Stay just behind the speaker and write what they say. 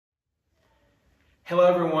Hello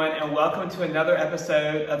everyone, and welcome to another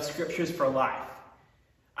episode of Scriptures for Life.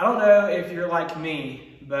 I don't know if you're like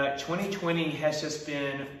me, but 2020 has just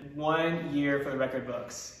been one year for the record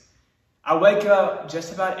books. I wake up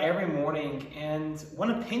just about every morning and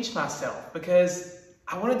want to pinch myself because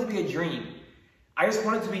I want it to be a dream. I just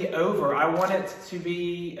want it to be over. I want it to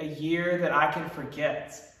be a year that I can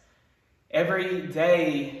forget. Every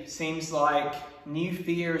day seems like new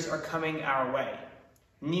fears are coming our way.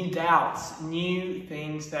 New doubts, new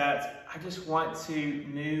things that I just want to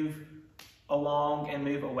move along and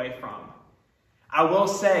move away from. I will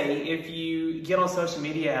say, if you get on social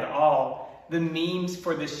media at all, the memes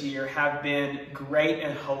for this year have been great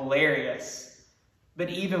and hilarious.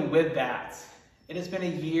 But even with that, it has been a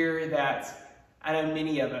year that I know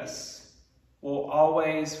many of us will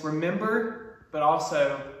always remember, but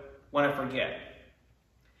also want to forget.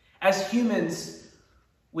 As humans,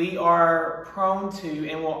 we are prone to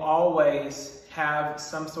and will always have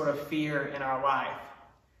some sort of fear in our life.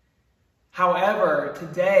 However,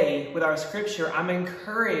 today with our scripture, I'm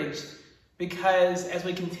encouraged because as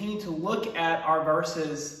we continue to look at our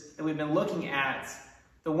verses that we've been looking at,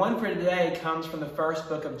 the one for today comes from the first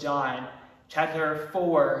book of John, chapter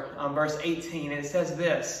 4, verse 18. And it says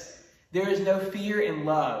this: "There is no fear in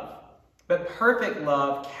love, but perfect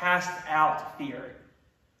love casts out fear.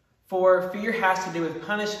 For fear has to do with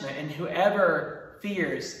punishment, and whoever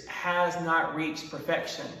fears has not reached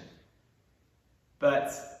perfection,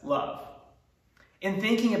 but love." In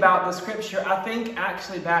thinking about the scripture, I think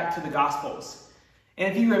actually back to the Gospels.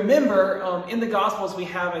 And if you remember, in the Gospels, we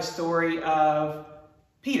have a story of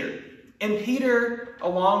Peter. And Peter,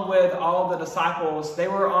 along with all the disciples, they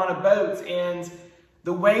were on a boat and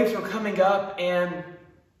the waves were coming up, and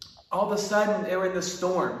all of a sudden they were in the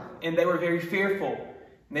storm and they were very fearful.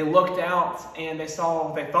 And they looked out and they saw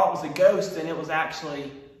what they thought was a ghost, and it was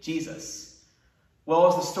actually Jesus. Well,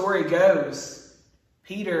 as the story goes,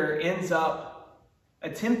 Peter ends up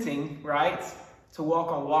attempting, to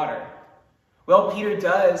walk on water. Well, Peter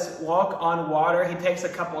does walk on water. He takes a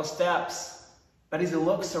couple of steps, but as he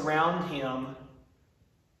looks around him,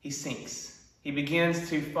 he sinks. He begins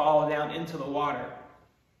to fall down into the water.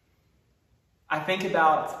 I think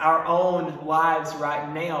about our own lives right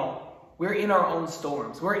now. We're in our own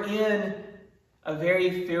storms. We're in a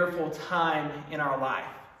very fearful time in our life.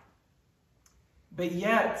 But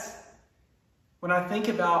yet, when I think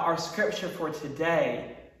about our scripture for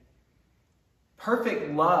today,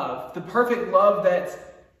 perfect love, the perfect love that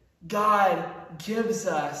God gives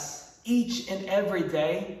us each and every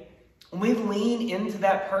day, when we lean into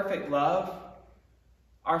that perfect love,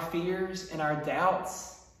 our fears and our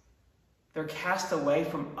doubts, they're cast away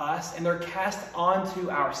from us and they're cast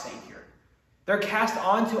onto our Savior. They're cast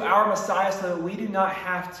onto our Messiah so that we do not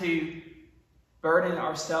have to burden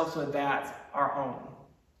ourselves with that our own.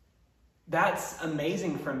 That's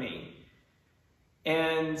amazing for me.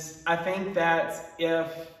 And I think that if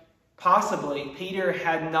possibly Peter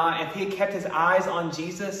if he had kept his eyes on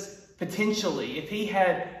Jesus, potentially, if he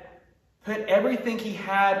had put everything he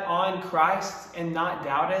had on Christ and not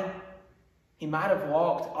doubted, he might have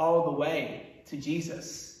walked all the way to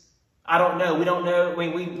Jesus. I don't know. We don't know.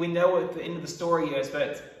 We know what the end of the story is,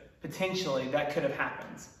 but potentially that could have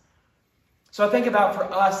happened. So I think about for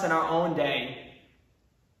us in our own day,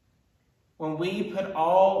 when we put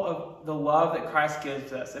all of the love that Christ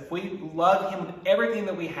gives us, if we love Him with everything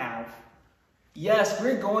that we have, yes,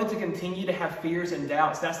 we're going to continue to have fears and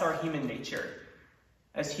doubts. That's our human nature.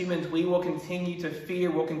 As humans, we will continue to fear,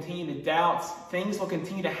 we'll continue to doubt. Things will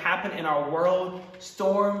continue to happen in our world.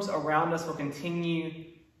 Storms around us will continue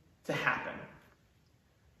to happen.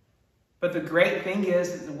 But the great thing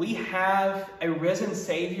is that we have a risen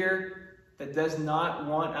Savior that does not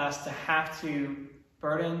want us to have to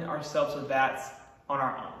burden ourselves with that on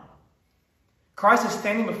our own. Christ is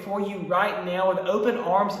standing before you right now with open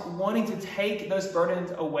arms, wanting to take those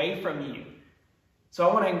burdens away from you. So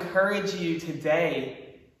I want to encourage you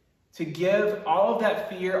today to give all of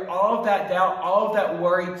that fear, all of that doubt, all of that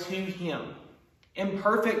worry to Him. In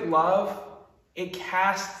perfect love, it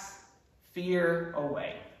casts fear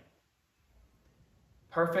away.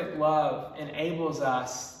 Perfect love enables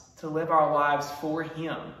us to live our lives for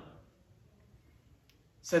Him.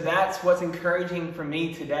 So that's what's encouraging for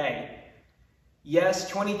me today. Yes,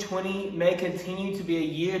 2020 may continue to be a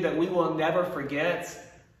year that we will never forget,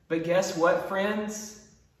 but guess what, friends?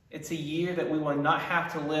 It's a year that we will not have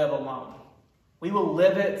to live alone. We will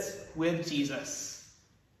live it with Jesus.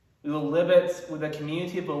 We will live it with a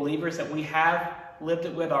community of believers that we have lived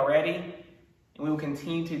it with already, and we will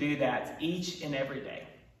continue to do that each and every day.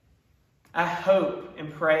 I hope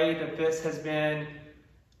and pray that this has been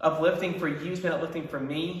uplifting for you. It's been uplifting for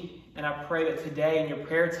me. And I pray that today in your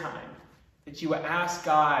prayer time, that you will ask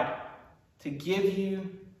God to give you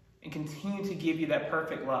and continue to give you that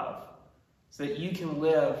perfect love so that you can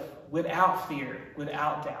live without fear,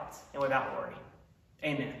 without doubt, and without worry.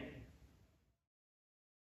 Amen.